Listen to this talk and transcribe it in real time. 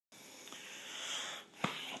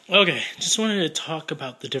Okay, just wanted to talk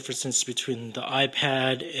about the differences between the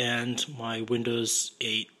iPad and my Windows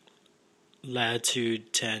 8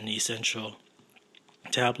 Latitude 10 Essential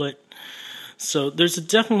tablet. So there's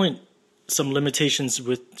definitely some limitations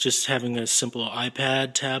with just having a simple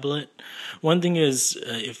iPad tablet. One thing is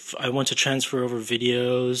if I want to transfer over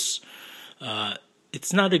videos,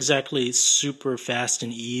 it's not exactly super fast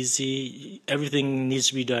and easy. Everything needs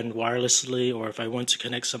to be done wirelessly, or if I want to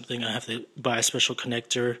connect something, I have to buy a special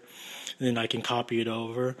connector, and then I can copy it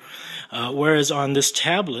over. Whereas on this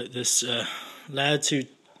tablet, this Latitude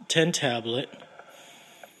 10 tablet,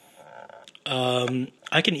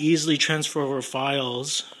 I can easily transfer over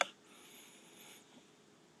files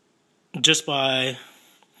just by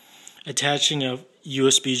attaching a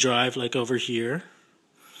USB drive like over here,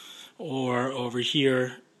 or over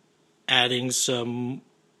here adding some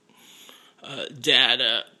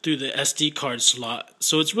data through the SD card slot.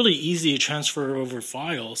 So it's really easy to transfer over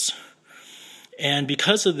files. And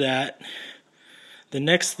because of that, the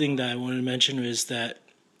next thing that I want to mention is that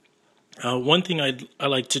one thing I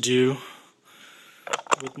like to do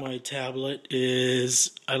with my tablet is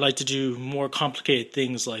I like to do more complicated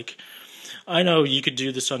things. Like, I know you could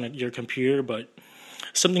do this on your computer, but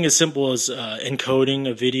something as simple as encoding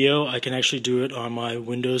a video, I can actually do it on my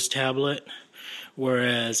Windows tablet.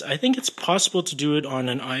 Whereas I think it's possible to do it on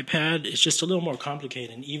an iPad. It's just a little more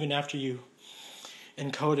complicated. And even after you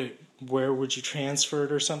encode it, where would you transfer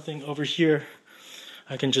it or something? Over here,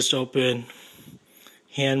 I can just open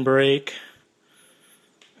handbrake.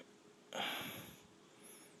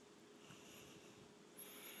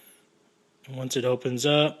 And once it opens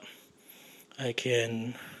up, I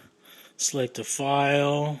can select a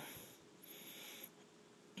file,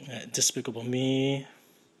 Despicable Me.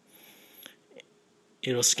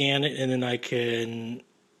 It'll scan it, and then I can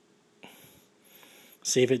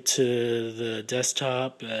save it to the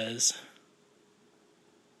desktop as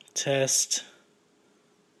test.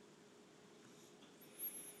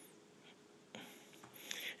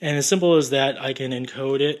 And as simple as that, I can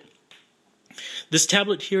encode it. This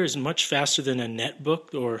tablet here is much faster than a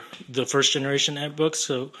netbook or the first generation netbook,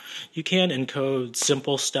 so you can encode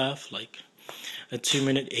simple stuff like a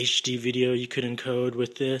 2-minute HD video you could encode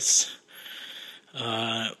with this.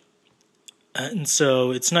 And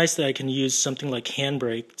so it's nice that I can use something like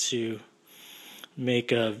handbrake to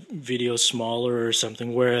make a video smaller or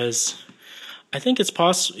something, whereas I think it's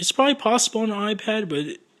probably possible on an iPad,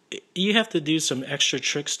 but you have to do some extra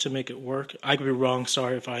tricks to make it work. I could be wrong,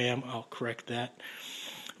 sorry if I am, I'll correct that.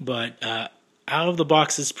 But out of the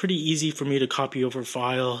box, it's pretty easy for me to copy over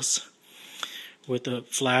files with a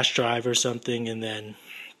flash drive or something and then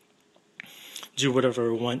do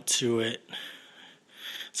whatever I want to it.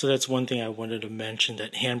 So that's one thing I wanted to mention,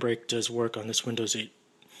 that handbrake does work on this Windows 8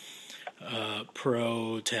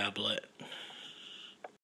 Pro tablet.